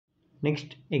Next,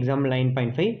 example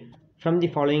 9.5. From the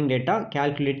following data,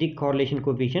 calculate the correlation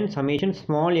coefficient summation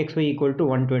small xy equal to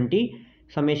 120,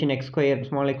 summation x square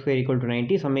small x square equal to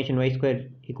 90, summation y square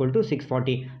equal to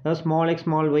 640. அதாவது small x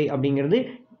small y அப்படிங்கிறது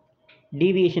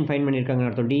deviation find பண்ணியிருக்காங்க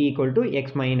அர்த்தம். D equal to x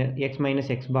minus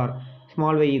x bar,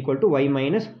 small y equal to y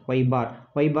minus y bar.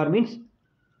 Y bar means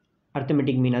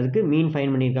arithmetic mean, அதுக்கு மீன்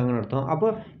fine பண்ணியிருக்காங்கன்னு அர்த்தம். அப்போ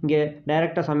இங்கே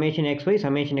டைரெக்டாக summation X Y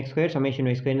summation X square summation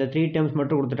Y square இந்த 3 terms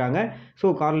மட்டும் கொடுத்துட்டாங்க. So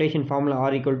correlation formula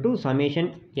R equal to summation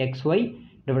X Y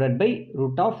divided by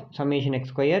root of summation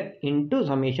X square into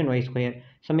summation Y square.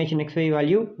 Summation X Y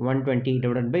value 120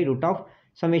 divided by root of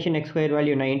summation X square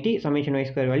value 90, summation Y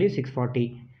square value 640.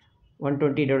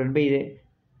 120 divided by இது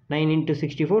 9 into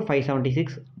 64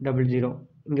 576 00.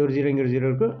 இங்கே ஒரு 0 இங்கே ஒரு 0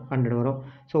 இருக்குது 100 வரும்.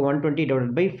 So 120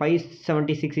 divided by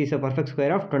 576 is a perfect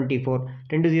square of 24.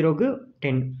 2 0க்கு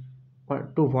 10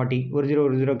 240. ஒரு 0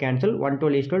 ஒரு 0 cancel.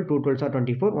 112 is 12, 2 12s are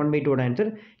 24. 1/2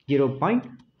 answer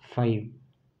 0.5.